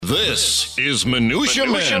This is Minutia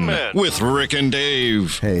Men with Rick and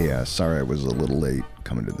Dave. Hey, sorry I was a little late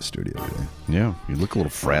coming to the studio today. Yeah, you look a little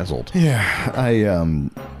frazzled. Yeah, I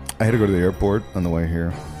had to go to the airport on the way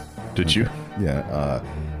here. Did you? Yeah,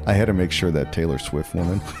 I had to make sure that Taylor Swift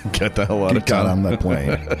woman Get the hell out of got town. on the plane.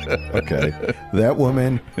 Okay, that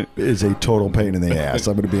woman is a total pain in the ass.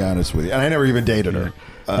 I'm going to be honest with you, and I never even dated her.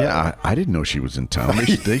 Yeah, I didn't know she was in town.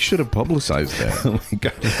 They should have publicized that. Oh my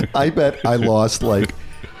God. I bet I lost like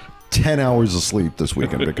 10 hours of sleep this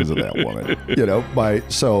weekend because of that woman. You know,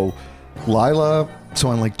 Lila, so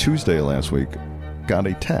on like Tuesday last week, got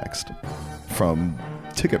a text from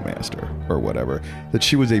Ticketmaster or whatever that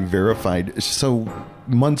she was a verified. So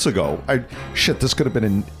months ago, this could have been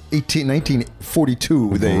in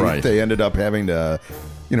 1942. They ended up having to,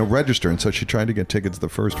 register, and so she tried to get tickets the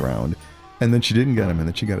first round, and then she didn't get them, and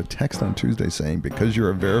then she got a text on Tuesday saying because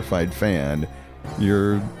you're a verified fan,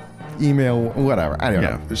 your email, whatever. I don't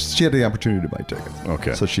know. She had the opportunity to buy tickets.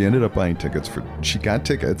 Okay. So she ended up buying tickets she got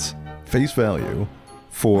tickets face value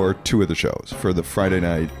for two of the shows, for the Friday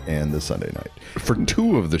night and the Sunday night. For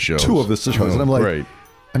two of the shows. And I'm like, great.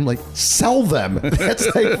 Sell them.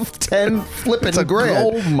 That's like 10 flipping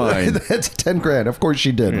grand. Gold mine. That's 10 grand. Of course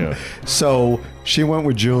she didn't. Yeah. So she went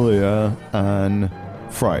with Julia on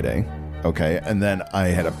Friday. Okay, and then I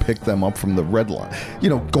had to pick them up from the red line.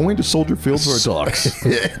 Going to Soldier Field sucks.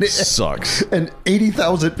 Sucks. And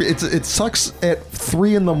 80,000. It sucks at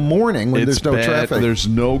 3 a.m. when there's no traffic. There's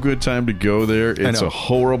no good time to go there. It's a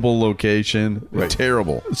horrible location. Right.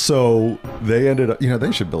 Terrible. So they ended up.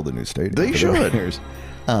 They should build a new stadium. They should.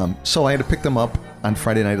 So I had to pick them up on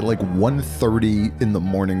Friday night at like 1:30 in the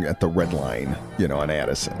morning at the Red Line, on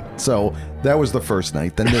Addison. So that was the first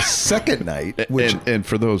night. Then the second night, which and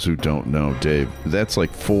for those who don't know, Dave, that's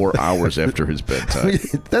like 4 hours after his bedtime.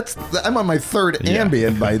 I'm on my third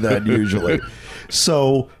Ambien by then usually.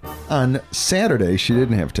 So on Saturday, she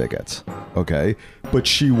didn't have tickets, okay? But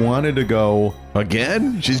she wanted to go.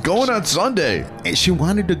 Again? She's going on Sunday. She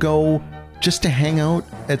wanted to go just to hang out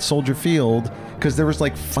at Soldier Field. Because there was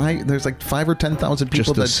like 5 or 10,000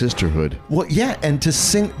 people. Just a sisterhood. Well, yeah, and to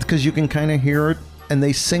sing, because you can kind of hear it, and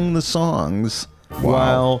they sing the songs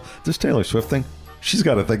while this Taylor Swift thing, she's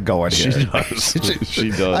got a thing going here. She does. She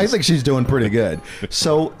does. I think she's doing pretty good.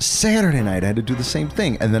 So Saturday night, I had to do the same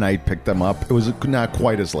thing, and then I picked them up. It was not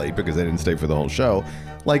quite as late because I didn't stay for the whole show.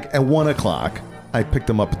 Like at 1 o'clock, I picked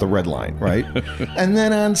them up at the Red Line, right? And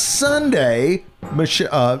then on Sunday,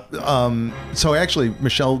 Michelle. So actually,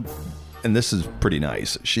 Michelle. And this is pretty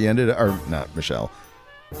nice.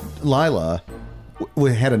 Lila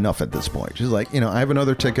had enough at this point. She's like, I have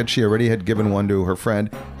another ticket. She already had given one to her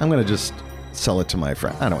friend. I'm going to just sell it to my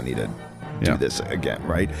friend. I don't need to do this again,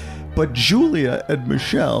 right? But Julia and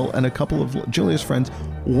Michelle and a couple of Julia's friends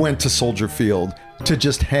went to Soldier Field to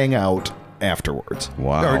just hang out afterwards.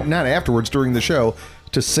 Wow. Or not afterwards, during the show,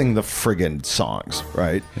 to sing the friggin' songs,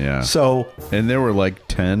 right? Yeah. So, and there were like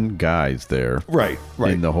 10 guys there. Right.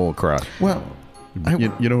 In the whole crowd. Well,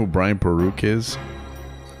 you know who Brian Baruch is?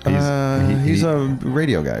 He's a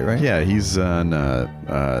radio guy, right? Yeah, he's on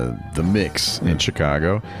The Mix in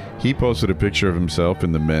Chicago. He posted a picture of himself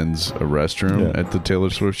in the men's restroom at the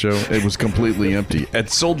Taylor Swift show. It was completely empty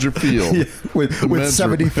at Soldier Field. with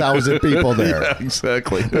 70,000 people there. Yeah,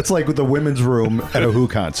 exactly. It's like with the women's room at a Who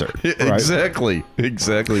concert. Right? Exactly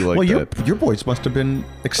like that. Your boys must have been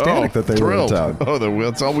ecstatic that they thrilled. were in town. Oh,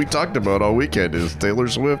 that's all we talked about all weekend is Taylor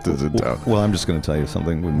Swift is in town. Well, I'm just going to tell you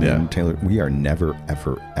something. With me and Taylor, we are never,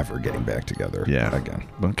 ever getting back together again.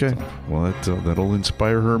 Okay. Well, that'll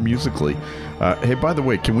inspire her musically. Hey, by the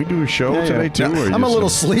way, can we do a show today too? I'm a little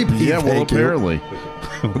sleepy. Yeah, well, apparently.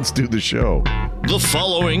 Let's do the show. The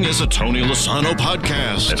following is a Tony Lasano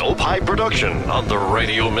podcast, an Opie production on the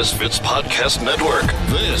Radio Misfits Podcast Network.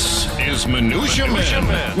 This is Minutia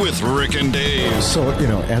Men with Rick and Dave. So,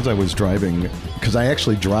 as I was driving, because I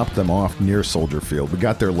actually dropped them off near Soldier Field. We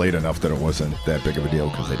got there late enough that it wasn't that big of a deal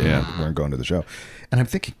because they weren't going to the show. And I'm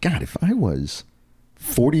thinking, God, if I was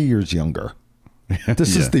 40 years younger,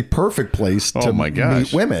 this is the perfect place to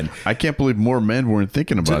meet women. I can't believe more men weren't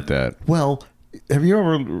thinking about that. Well, have you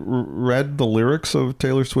ever read the lyrics of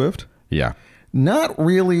Taylor Swift? Yeah. Not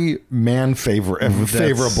really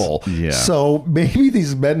favorable. Yeah. So maybe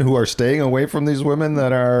these men who are staying away from these women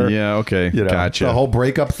that are... Yeah, okay. Gotcha. The whole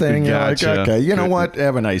breakup thing. Gotcha. Okay, you know what?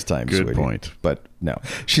 Have a nice time, Good sweetie. point. But no.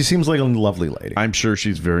 She seems like a lovely lady. I'm sure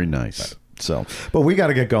she's very nice. But we got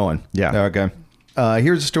to get going. Yeah. Okay.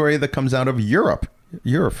 Here's a story that comes out of Europe.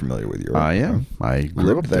 You're familiar with Europe. I am. I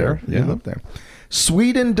grew up there. Yeah. You lived there.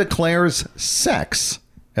 Sweden declares sex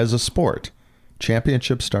as a sport.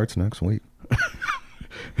 Championship starts next week.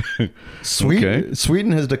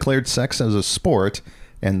 Sweden has declared sex as a sport,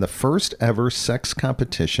 and the first ever sex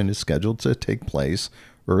competition is scheduled to take place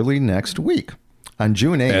early next week on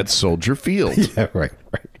June 8th. At Soldier Field. Yeah, right.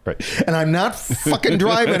 And I'm not fucking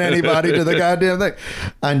driving anybody to the goddamn thing.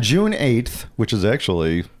 On June 8th, which is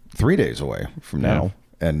actually 3 days away from now.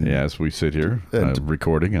 And as we sit here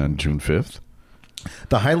recording on June 5th.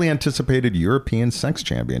 The highly anticipated European Sex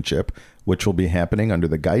Championship, which will be happening under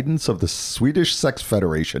the guidance of the Swedish Sex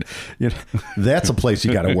Federation. You know, that's a place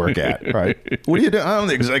you got to work at, right? What do you do? I'm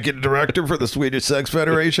the executive director for the Swedish Sex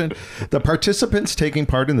Federation. The participants taking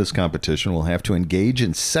part in this competition will have to engage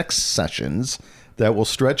in sex sessions that will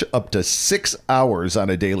stretch up to 6 hours on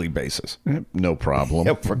a daily basis. No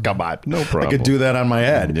problem. Come on. No problem. I could do that on my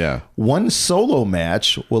head. Yeah. One solo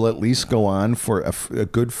match will at least go on for a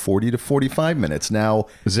good 40 to 45 minutes. Now,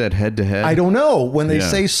 is that head to head? I don't know. When they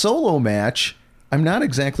say solo match, I'm not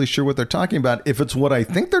exactly sure what they're talking about. If it's what I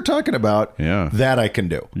think they're talking about, that I can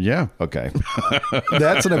do. Yeah. Okay.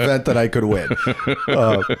 That's an event that I could win.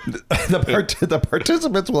 The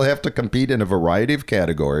participants will have to compete in a variety of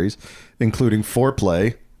categories, including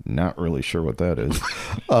foreplay. Not really sure what that is.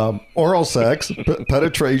 Oral sex,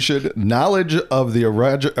 penetration, knowledge of the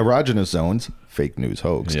erogenous zones, fake news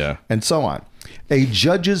hoax, and so on. A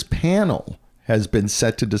judges panel has been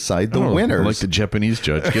set to decide the winners. Like the Japanese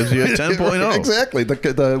judge gives you a 10.0. Exactly.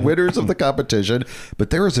 The winners of the competition. But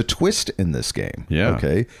there is a twist in this game. Yeah.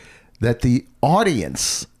 Okay. That the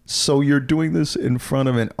audience, so you're doing this in front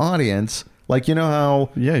of an audience, like, you know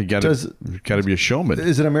how... Yeah, you got to be a showman.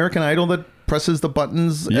 Is it American Idol that presses the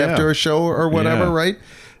buttons after a show or whatever, right?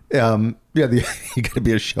 You got to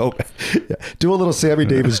be a showman. Do a little Sammy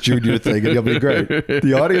Davis Jr. thing and you'll be great.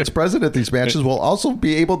 The audience present at these matches will also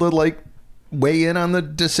be able to, weigh in on the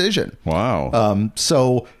decision. Wow.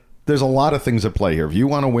 So there's a lot of things at play here. If you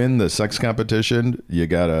want to win the sex competition, you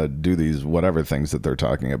got to do these whatever things that they're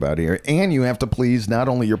talking about here. And you have to please not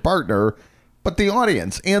only your partner, but the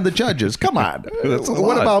audience and the judges. Come on.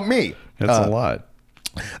 What about me? That's a lot.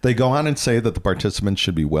 They go on and say that the participants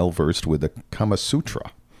should be well versed with the Kama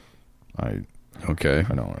Sutra. I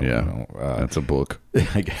know. That's a book,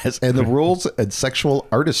 I guess. And the rules and sexual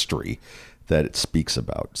artistry that it speaks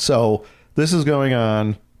about. So this is going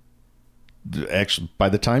on. Actually, by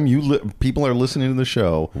the time people are listening to the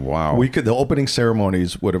show, the opening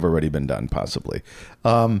ceremonies would have already been done, possibly.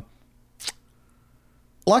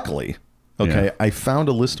 Luckily, I found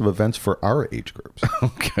a list of events for our age groups.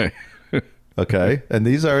 Okay, and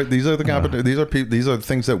these are the these are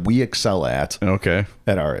things that we excel at. Okay,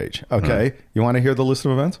 at our age. Okay, you want to hear the list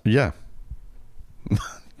of events? Yeah.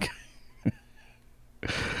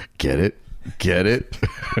 Get it?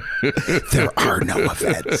 There are no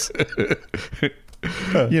events.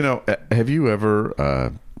 Have you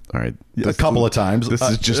ever all right, a couple of times, this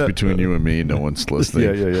is just between you and me, no one's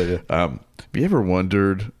listening. Yeah. Have you ever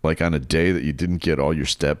wondered, on a day that you didn't get all your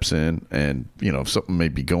steps in, and if something may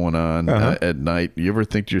be going on at night, you ever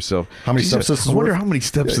think to yourself, how many steps this is I wonder worth? how many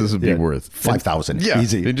steps this would be worth? 5,000. Yeah,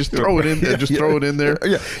 easy. and just throw it in. Throw it in there.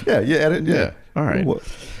 Yeah. All right.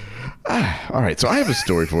 All right, so I have a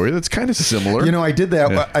story for you that's kind of similar. I did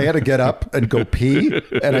that. I had to get up and go pee,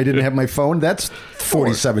 and I didn't have my phone. That's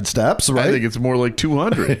 47 steps, right? I think it's more like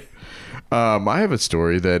 200. I have a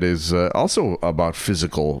story that is also about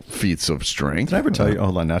physical feats of strength. Did I ever tell you?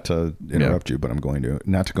 Hold on, not to interrupt you, but I'm going to.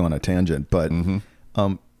 Not to go on a tangent, but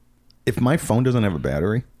if my phone doesn't have a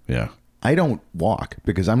battery, I don't walk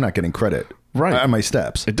because I'm not getting credit on my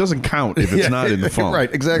steps. It doesn't count if it's not in the phone.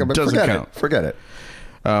 Right, exactly. But doesn't count. Forget it.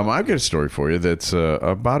 I've got a story for you that's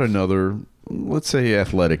about another, let's say,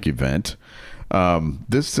 athletic event.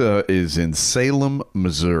 This is in Salem,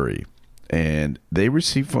 Missouri, and they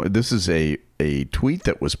received. This is a tweet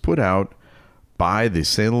that was put out by the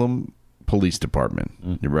Salem Police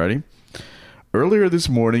Department. You ready? Earlier this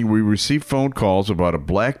morning, we received phone calls about a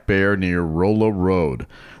black bear near Rollo Road.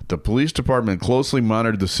 The police department closely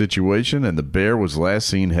monitored the situation, and the bear was last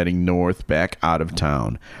seen heading north back out of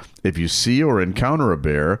town. If you see or encounter a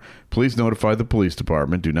bear, please notify the police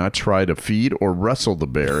department. Do not try to feed or wrestle the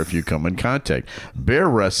bear if you come in contact. Bear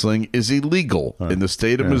wrestling is illegal in the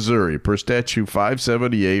state of Missouri per statute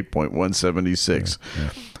 578.176.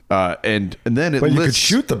 And then it lists... you could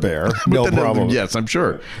shoot the bear, no problem. Yes, I'm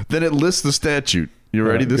sure. Then it lists the statute. You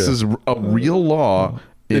ready? This is a real law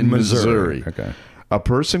in Missouri. Okay. A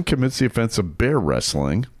person commits the offense of bear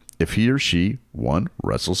wrestling if he or she, 1,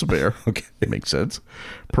 wrestles a bear. Okay. Makes sense.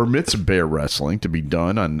 Permits bear wrestling to be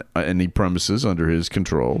done on any premises under his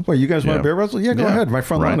control. Well, you guys want to bear wrestle? Yeah, go ahead. My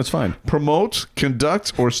front lawn is fine. Promotes,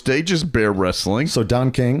 conducts, or stages bear wrestling. So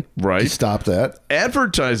Don King, stop that.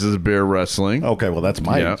 Advertises bear wrestling. Okay, well, that's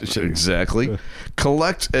my... Yeah, exactly.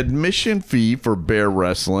 Collects admission fee for bear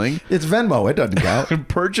wrestling. It's Venmo. It doesn't count.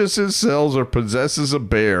 Purchases, sells, or possesses a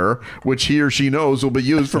bear, which he or she knows will be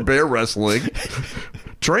used for bear wrestling.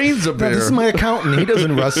 Trains a bear. No, this is my accountant. He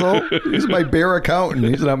doesn't wrestle. He's my bear accountant.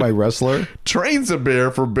 He's not my wrestler. Trains a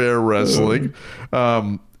bear for bear wrestling.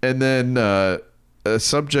 And then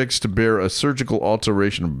subjects to bear a surgical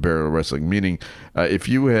alteration of bear wrestling, meaning if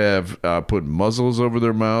you have put muzzles over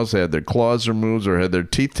their mouths, had their claws removed, or had their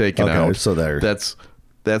teeth taken out, so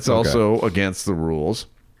that's also against the rules.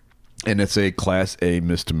 And it's a Class A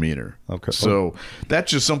misdemeanor. Okay. So that's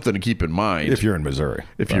just something to keep in mind. If you're in Missouri.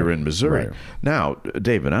 You're in Missouri. Right. Now,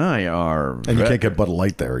 Dave and I are... And you can't get Bud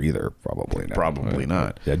Light there either, probably not. Probably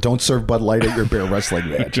not. Yeah, don't serve Bud Light at your bear wrestling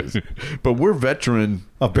matches. But we're veteran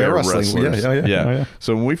bear wrestlers. Yeah.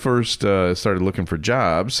 So when we first started looking for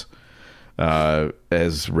jobs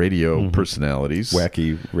as radio personalities...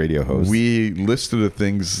 Wacky radio hosts. We listed the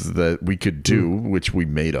things that we could do, which we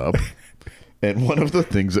made up. And one of the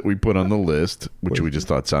things that we put on the list, which we just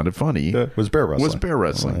thought sounded funny, was bear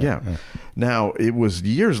wrestling. Yeah. Now, it was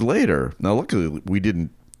years later. Now, luckily, we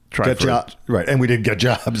didn't try for jobs. Right. And we didn't get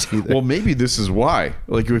jobs either. Well, maybe this is why.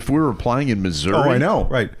 Like, if we were applying in Missouri. Oh, I know.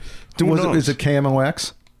 Right. Is it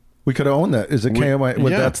KMOX? We could own that. Is it KMOX? Well,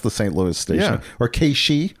 that's the St. Louis station. Yeah. Or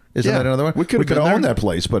KSHE? Isn't that another one? We could own that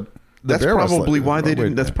place, but that's probably why they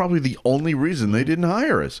didn't. That's probably the only reason they didn't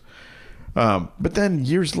hire us. But then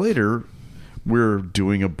years later... We're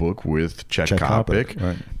doing a book with Chet Kopic,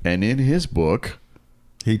 right. And in his book,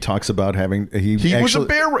 he talks about having he bear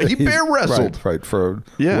wrestled right for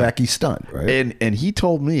a wacky stunt, right? And he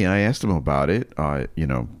told me, I asked him about it,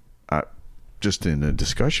 just in a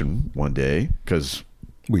discussion one day because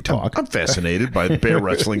we talk. I'm fascinated by the bear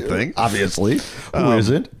wrestling thing, obviously. Who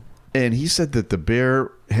isn't? And he said that the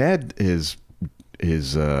bear had his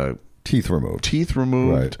teeth removed.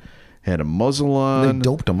 Right. Had a muzzle on. They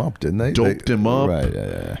doped him up, didn't they? Doped him up. Right,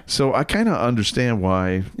 yeah. So I kind of understand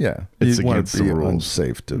why it's against the rules.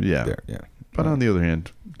 Unsafe to yeah. But on the other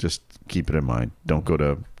hand, just keep it in mind. Don't go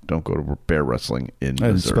to bear wrestling in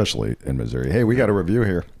Missouri. Especially in Missouri. Hey, we got a review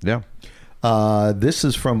here. Yeah. This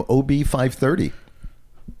is from OB530.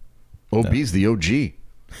 OB's the OG.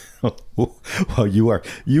 Well,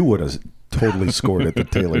 you would have totally scored at the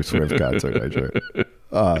Taylor Swift concert, I'm sure.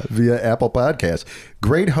 Via Apple Podcasts.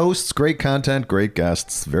 Great hosts, great content, great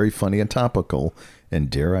guests, very funny and topical, and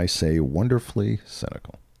dare I say, wonderfully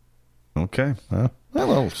cynical. Okay. A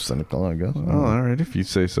little cynical, I guess. Well, all right, if you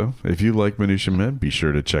say so. If you like Minutia Men, be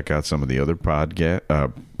sure to check out some of the other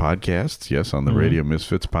podcasts. Yes, on the Radio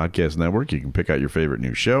Misfits Podcast Network. You can pick out your favorite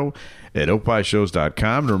new show at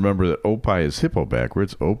opishows.com. And remember that Opie is hippo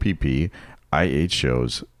backwards, OPPIH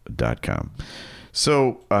shows.com.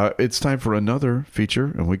 So it's time for another feature,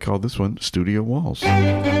 and we call this one Studio Walls.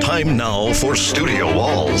 Time now for Studio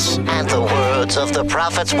Walls. And the words of the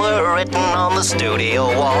prophets were written on the studio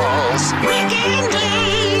walls.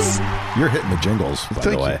 You're hitting the jingles, by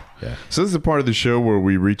the way. Yeah. So this is a part of the show where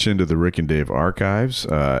we reach into the Rick and Dave archives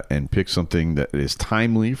and pick something that is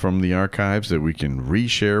timely from the archives that we can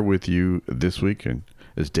reshare with you this week, and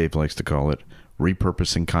as Dave likes to call it,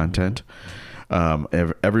 repurposing content.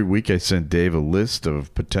 Every week I send Dave a list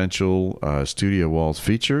of potential Studio Walls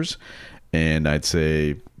features, and I'd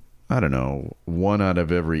say, I don't know, 1 out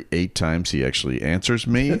of every 8 times he actually answers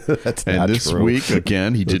me. That's and not this true. week,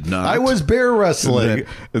 again, he did not. I was bear wrestling.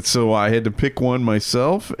 And so I had to pick one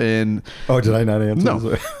myself. And did I not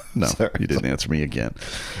answer? No, Sorry. you didn't answer me again.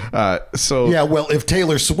 Yeah, well, if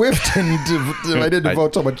Taylor Swift and I didn't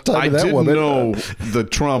devote so much time to that woman. I didn't know the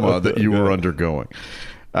trauma that you were undergoing.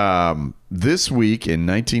 This week in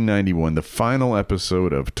 1991, the final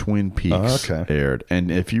episode of Twin Peaks aired. And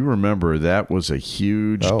if you remember, that was a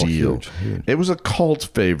huge deal. Huge. It was a cult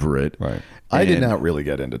favorite. Right. I did not really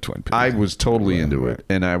get into Twin Peaks. I was totally into it.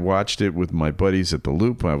 And I watched it with my buddies at the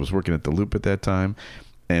Loop. I was working at the Loop at that time.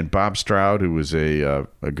 And Bob Stroud, who was a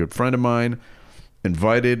good friend of mine,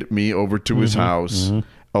 invited me over to his house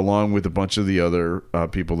along with a bunch of the other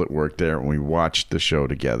people that worked there. And we watched the show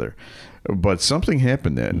together. But something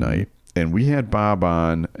happened that night, and we had Bob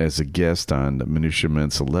on as a guest on the Minutia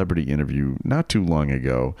Men Celebrity Interview not too long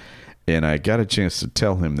ago, and I got a chance to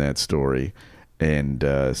tell him that story, And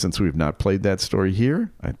since we've not played that story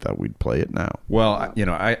here, I thought we'd play it now. Well,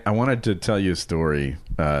 I wanted to tell you a story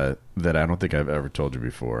that I don't think I've ever told you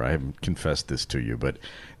before. I haven't confessed this to you, but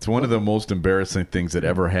it's one of the most embarrassing things that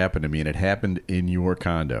ever happened to me, and it happened in your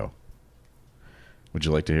condo. Would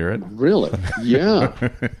you like to hear it? Really? Yeah.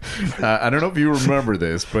 I don't know if you remember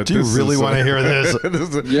this, but do you really want to hear this?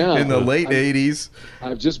 Yeah. In the late 80s.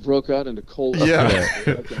 I've just broke out into cold. Yeah.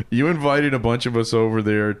 Okay. You invited a bunch of us over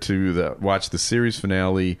there to watch the series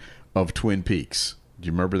finale of Twin Peaks. Do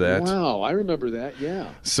you remember that? Wow, I remember that,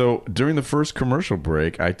 yeah. So during the first commercial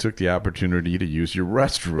break, I took the opportunity to use your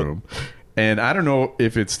restroom. And I don't know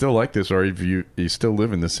if it's still like this or if you still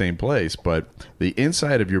live in the same place, but the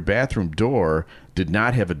inside of your bathroom door did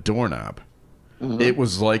not have a doorknob. It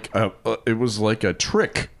was like a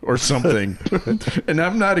trick or something. And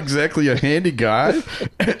I'm not exactly a handy guy.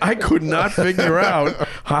 I could not figure out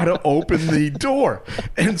how to open the door.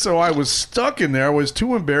 And so I was stuck in there. I was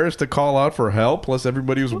too embarrassed to call out for help. Plus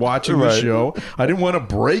everybody was watching the show. I didn't want to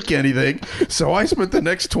break anything. So I spent the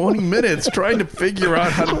next 20 minutes trying to figure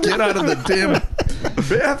out how to get out of the damn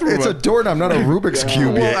bathroom. It's a doorknob, not a Rubik's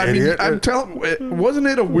Cube. Well, I mean, I'm telling, wasn't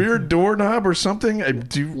it a weird doorknob or something?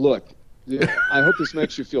 Look. Yeah, I hope this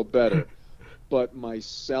makes you feel better. But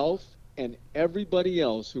myself and everybody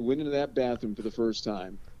else who went into that bathroom for the first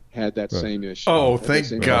time had that same issue. Oh, thank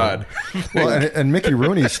God. Well, and Mickey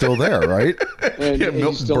Rooney's still there, right? And Milton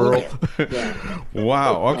he's still Berle. there. Yeah.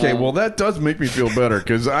 Wow. Okay. Well, that does make me feel better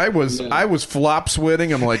because I was flop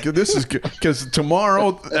sweating. I'm like, this is because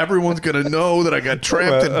tomorrow everyone's gonna know that I got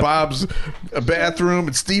trapped in Bob's bathroom,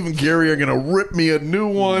 and Steve and Gary are gonna rip me a new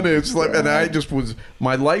one. It's like, and I just was,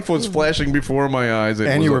 my life was flashing before my eyes.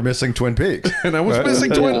 And you were missing Twin Peaks, and I was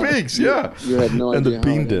missing Twin Peaks. Yeah. You had no and idea. the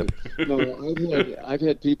bean dip. No, I've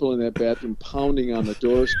had people in that bathroom pounding on the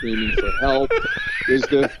door, screaming for help. Is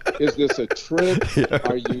this a trick? Yeah.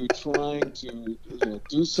 Are you trying to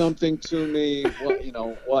do something to me?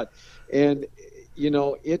 What? And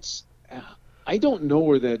it's. I don't know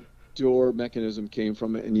where that door mechanism came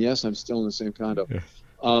from. And yes, I'm still in the same condo.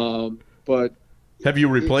 Yeah. But have you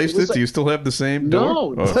replaced it? Do you still have the same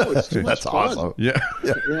door? No, it's too much That's fun. awesome. Yeah.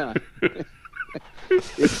 Yeah.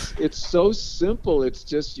 It's so simple. It's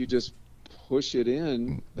just you just push it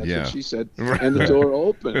in. That's what she said, and the door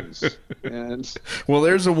opens. And well,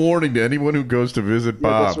 there's a warning to anyone who goes to visit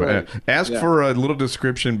Bob. Right. Ask for a little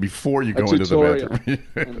description before you go into the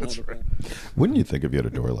bathroom. That's right. Wouldn't you think if you had a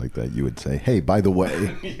door like that, you would say, "Hey, by the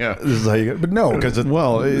way, Yeah. this is how you." But no, because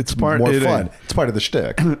it's part more fun. It's part of the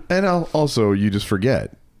shtick. And also, you just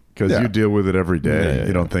forget because you deal with it every day. Yeah,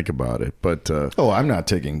 you don't think about it. But I'm not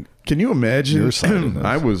taking. can you imagine? Your side of this.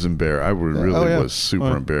 I was embarrassed. I was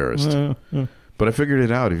super embarrassed. But I figured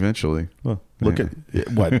it out eventually. Look at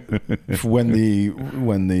what when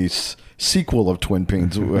the sequel of Twin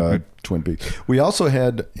Peaks. We also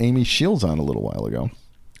had Amy Shields on a little while ago.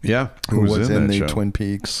 Yeah, Who was in the show? Twin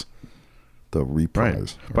Peaks, the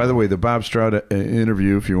reprise. Right. By the way, the Bob Stroud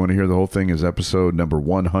interview, if you want to hear the whole thing, is episode number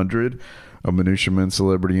 100 of Minutia Men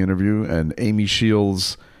Celebrity Interview, and Amy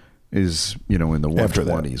Shields is in the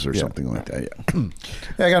 120s or something like that. Yeah.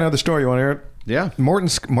 Hey, I got another story. You want to hear it? Yeah. Martin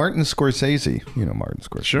Scorsese. You know Martin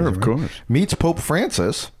Scorsese. Sure, of course. Meets Pope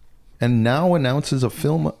Francis and now announces a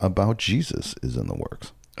film about Jesus is in the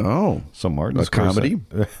works. Oh, So Martin a comedy?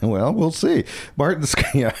 Well, we'll see.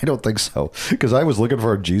 I don't think so, because I was looking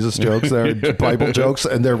for Jesus jokes there, Bible jokes,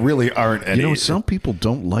 and there really aren't any. Some people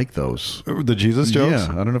don't like those. The Jesus jokes.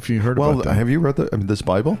 Yeah, I don't know if you heard about that. Have you read this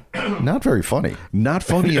Bible? Not very funny. Not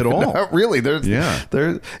funny at all. Not really. There's.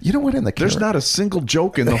 You know what? There's not a single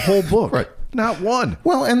joke in the whole book. Right. Not one.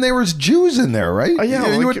 Well, and there was Jews in there, right?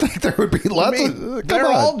 Yeah, you would think there would be lots of. They're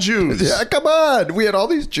all Jews. Yeah, come on. We had all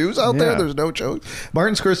these Jews out there. Yeah. There's no jokes.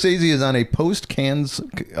 Martin Scorsese is on a post-Cannes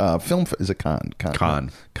film. Is it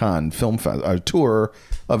Cannes film tour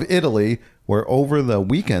of Italy, where over the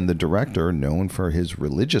weekend the director, known for his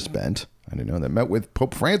religious bent, I didn't know that, met with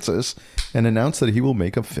Pope Francis and announced that he will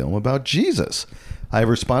make a film about Jesus. I have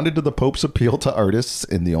responded to the Pope's appeal to artists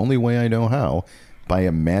in the only way I know how, by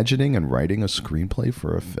imagining and writing a screenplay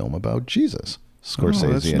for a film about Jesus.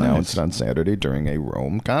 Scorsese announced on Saturday during a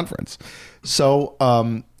Rome conference. So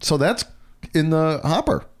that's in the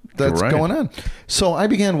hopper. That's going on. So I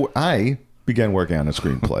began working on a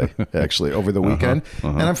screenplay actually over the weekend,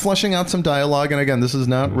 and I'm fleshing out some dialogue. And again, this is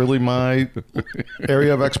not really my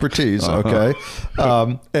area of expertise. Okay,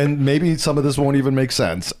 and maybe some of this won't even make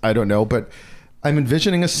sense. I don't know, but I'm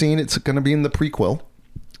envisioning a scene. It's going to be in the prequel.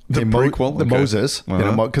 The prequel? The Moses.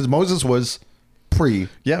 Because Moses was pre.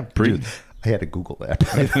 Yeah, pre. I had to Google that,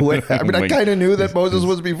 by the way. I mean, I kind of knew that Moses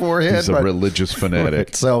was beforehand. He's a religious fanatic.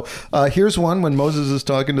 Right. So here's one when Moses is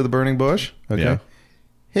talking to the burning bush. Okay. Yeah.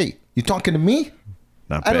 Hey, you talking to me?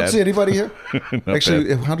 Not I bad. don't see anybody here.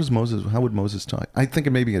 Actually, bad. how would Moses talk? I think it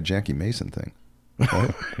may be a Jackie Mason thing.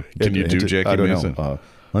 Right? Can you do Jackie I don't Mason? know.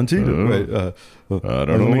 Auntie, I don't know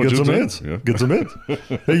let me what get you're some saying. ants. Yeah. Get some ants.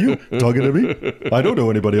 Hey, you talking to me? I don't know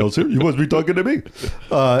anybody else here. You must be talking to me.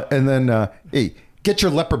 And then, hey, get your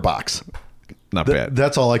leper box. Not bad.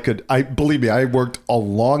 That's all I could. Believe me, I worked a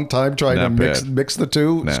long time trying Not to bad. mix the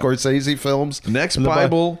two No. Scorsese films. Next And the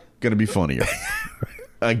Bible, going to be funnier.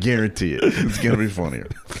 I guarantee it. It's going to be funnier.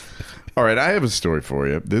 All right, I have a story for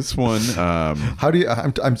you. This one. How do you?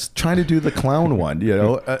 I'm trying to do the clown one. You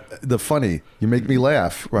know, the funny. You make me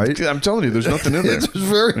laugh, right? I'm telling you, there's nothing in there. It's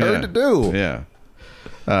very hard to do. Yeah.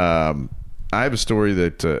 I have a story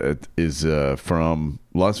that is from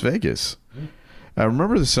Las Vegas. I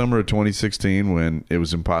remember the summer of 2016 when it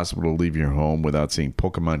was impossible to leave your home without seeing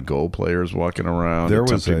Pokemon Go players walking around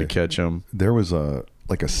attempting to catch them. There was a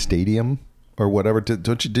stadium or whatever.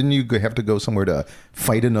 Didn't you have to go somewhere to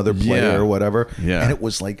fight another player Yeah. or whatever? Yeah. And it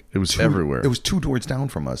was like It was everywhere. It was 2 doors down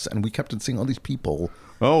from us, and we kept seeing all these people.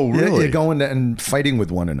 Oh, really? Going and fighting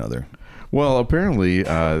with one another. Well, apparently,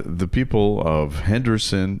 the people of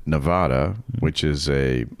Henderson, Nevada, which is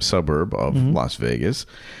a suburb of Las Vegas,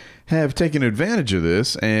 have taken advantage of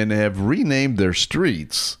this and have renamed their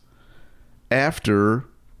streets after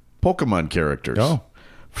Pokemon characters. Oh.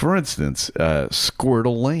 For instance,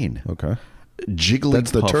 Squirtle Lane. Okay. Jigglypuff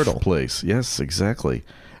That's the turtle. place. Yes, exactly.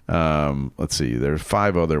 Let's see. There's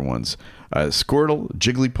 5 other ones. Squirtle,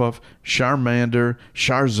 Jigglypuff, Charmander,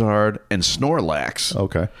 Charizard, and Snorlax.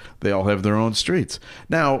 Okay. They all have their own streets.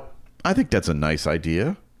 Now, I think that's a nice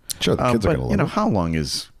idea. Sure, the kids are but going to love it. how long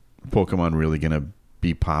is Pokemon really going to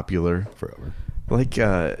be popular? Forever. Like,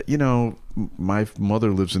 my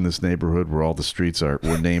mother lives in this neighborhood where all the streets were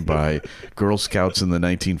named by Girl Scouts in the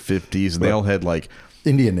 1950s, and they all had like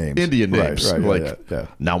Indian names. Right, like yeah.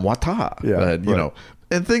 Nawata, Yeah, you know,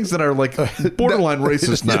 and things that are like borderline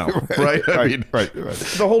racist now, right? I mean, right.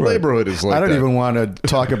 the whole neighborhood is like I don't that. even want to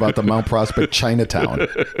talk about the Mount Prospect Chinatown,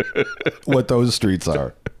 what those streets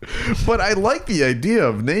are. But I like the idea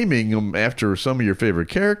of naming them after some of your favorite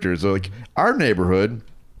characters. Like our neighborhood,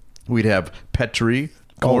 we'd have Petrie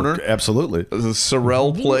Corner, Oh, absolutely. the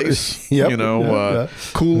Sorrel Place, Yep, you know, yeah.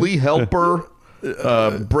 Cooley Helper,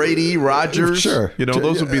 Brady Rogers. Sure. You know,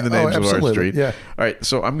 those would be the Oh, names of our absolutely, street. yeah. All right,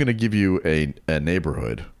 so I'm going to give you a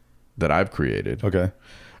neighborhood that I've created. Okay.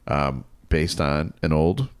 Based on an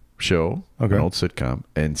old show, Okay. an old sitcom,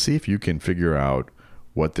 and see if you can figure out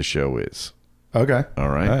what the show is. Okay. All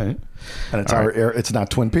right. And it's it's not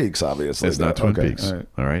Twin Peaks, obviously. It's not Twin Peaks.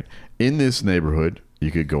 All right. In this neighborhood,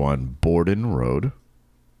 you could go on Borden Road.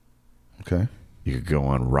 Okay. You could go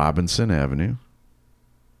on Robinson Avenue,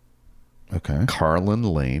 Okay. Carlin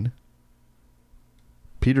Lane,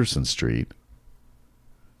 Peterson Street,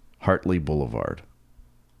 Hartley Boulevard.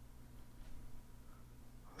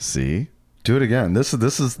 See? Do it again. This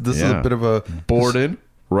is a bit of a Borden,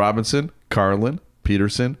 Robinson, Carlin,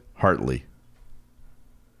 Peterson, Hartley.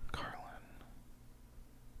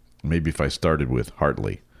 Maybe if I started with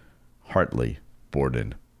Hartley,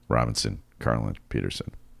 Borden, Robinson, Carlin,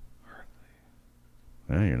 Peterson.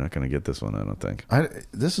 You're not going to get this one, I don't think.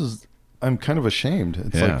 I'm kind of ashamed.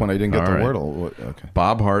 It's Yeah. like when I didn't get All the right. Wordle. Okay.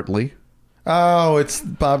 Bob Hartley, Oh, it's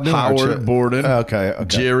Bob Newhart. Howard Borden, Okay.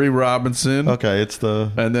 Jerry Robinson. Okay, it's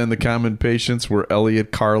the And then the common patients were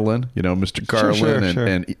Elliot Carlin, Mr. Carlin, sure.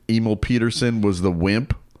 and Emil Peterson was the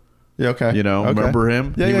wimp. Yeah, okay. Okay. Remember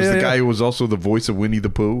him? Yeah, he was yeah, the yeah. guy who was also the voice of Winnie the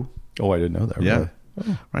Pooh. Oh, I didn't know that. Yeah.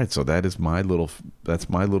 Really. Right. So that's my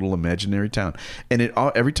little imaginary town. And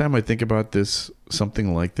every time I think about this,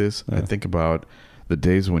 something like this, I think about the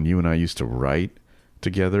days when you and I used to write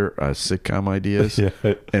together sitcom ideas. Yeah.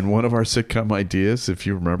 And one of our sitcom ideas, if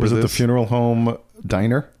you remember Was this. it the funeral home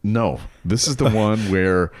diner? No, this is the one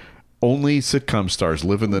where only sitcom stars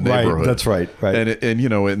live in the neighborhood. Right, that's right.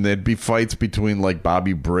 And there'd be fights between like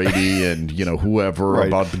Bobby Brady and whoever Right.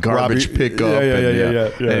 about the garbage Robbie- pickup.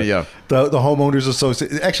 Yeah. The homeowners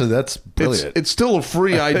association. Actually, that's brilliant. It's still a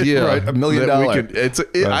free idea. Right, $1 million. that we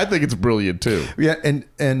could- I think it's brilliant too. Yeah,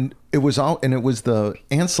 and it was the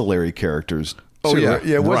ancillary characters. Oh, too. yeah.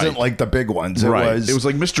 It wasn't Right. like the big ones. It was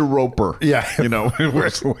like Mr. Roper. Yeah. It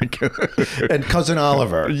was like and Cousin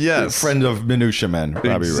Oliver. Yes. Friend of Minutia Men.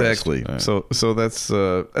 Robbie exactly. Rest. So that's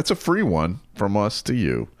a free one from us to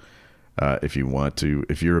you. If you want to,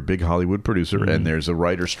 if you're a big Hollywood producer and there's a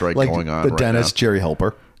writer strike Like going on the right dentist now. Jerry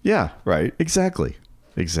Helper. Yeah. Right. Exactly.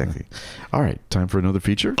 Exactly. All right, time for another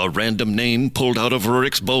feature. A random name pulled out of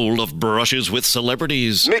Rick's bowl of brushes with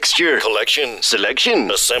celebrities. Mixture, collection,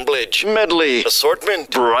 selection, assemblage, medley,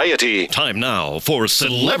 assortment, variety. Time now for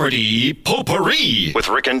Celebrity Potpourri with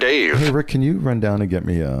Rick and Dave. Hey, Rick, can you run down and get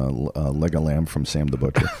me a leg of lamb from Sam the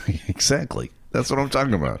Butcher? Exactly. That's what I'm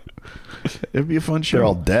talking about. It'd be a fun show. They're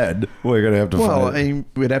all dead. We're going to have to Well, find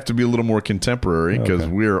we'd have to be a little more contemporary because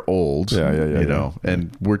we're old. Yeah, you know,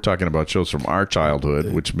 and we're talking about shows from our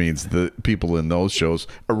childhood, which means the people in those shows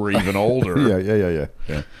are even older.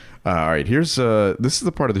 Yeah. All right, here's this is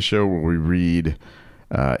the part of the show where we read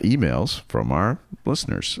emails from our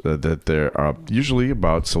listeners that there are usually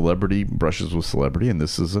about celebrity brushes with celebrity, and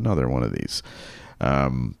this is another one of these.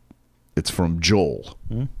 It's from Joel.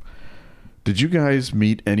 Did you guys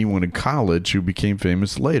meet anyone in college who became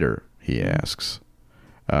famous later? He asks.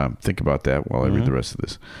 Think about that while I read the rest of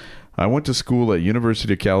this. I went to school at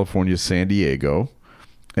University of California, San Diego,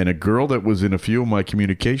 and a girl that was in a few of my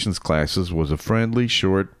communications classes was a friendly,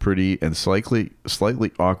 short, pretty, and slightly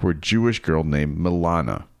awkward Jewish girl named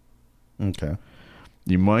Milana. Okay.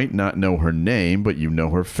 You might not know her name, but you know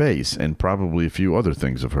her face and probably a few other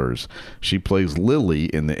things of hers. She plays Lily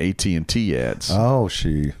in the AT&T ads. Oh,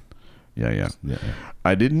 she... Yeah.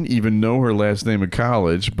 I didn't even know her last name in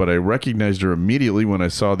college, but I recognized her immediately when I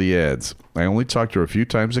saw the ads. I only talked to her a few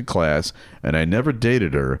times in class, and I never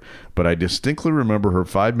dated her, but I distinctly remember her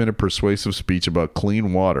 5-minute persuasive speech about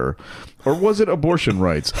clean water. Or was it abortion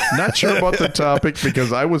rights? Not sure about the topic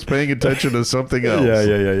because I was paying attention to something else.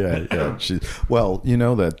 Yeah. Well, you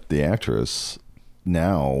know that the actress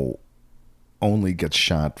now only gets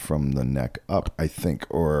shot from the neck up, I think,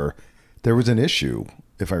 or there was an issue,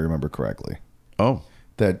 if I remember correctly. Oh,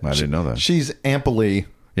 that I didn't know that. She's amply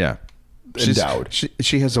endowed.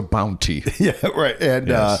 She has a bounty. Yeah, right. And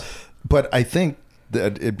Yes. but I think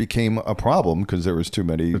that it became a problem because there was too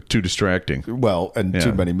many. Too distracting. Well, and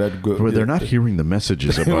too many medical. Well, they're not hearing the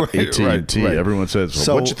messages about AT&T. Right. Everyone says,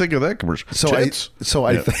 well, "What'd you think of that commercial?" I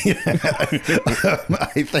Yeah.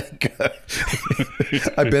 I think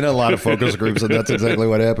I've been in a lot of focus groups, and that's exactly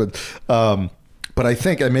what happened. But I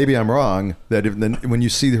think, and maybe I'm wrong, that when you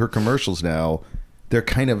see her commercials now, they're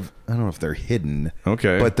kind of, I don't know if they're hidden.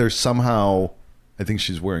 Okay. But they're somehow, I think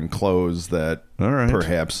she's wearing clothes that All right.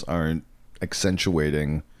 perhaps aren't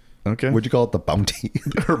accentuating. Okay. Would you call it the bounty?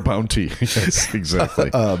 Her bounty. Yes, exactly.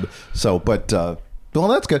 Well,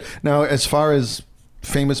 that's good. Now, as far as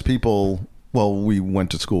famous people, well, we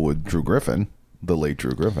went to school with Drew Griffin, the late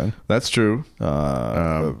Drew Griffin. That's true.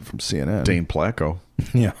 From CNN. Dane Placco.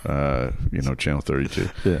 Yeah. Channel 32.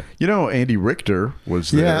 Yeah. Andy Richter was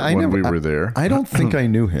there when we were there. I don't think I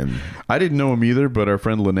knew him. I didn't know him either, but our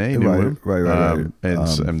friend Lene knew him. Right.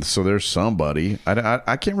 And so there's somebody.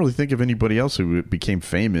 I can't really think of anybody else who became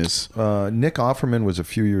famous. Nick Offerman was a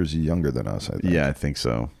few years younger than us, I think. Yeah, I think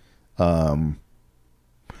so. I'm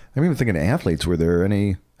even thinking athletes. Were there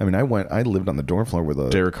any? I mean, I lived on the dorm floor with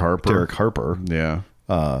Derek Harper. Yeah.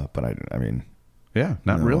 But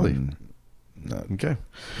not really. Okay.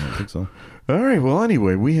 I don't think so. All right. Well,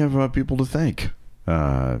 anyway, we have people to thank.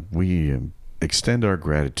 We extend our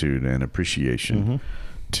gratitude and appreciation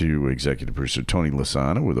to executive producer Tony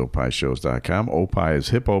Lasana with opishows.com. Opie is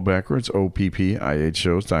hippo backwards, OPPIH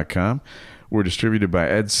shows.com. We're distributed by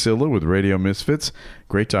Ed Silla with Radio Misfits.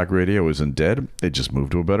 Great Talk Radio isn't dead. It just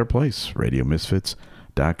moved to a better place.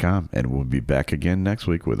 RadioMisfits.com. And we'll be back again next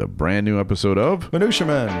week with a brand new episode of Minutia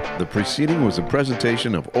Man. The preceding was a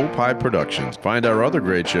presentation of Opie Productions. Find our other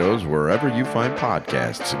great shows wherever you find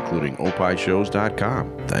podcasts, including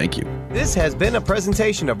opishows.com. Thank you. This has been a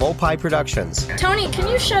presentation of Opie Productions. Tony, can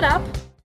you shut up?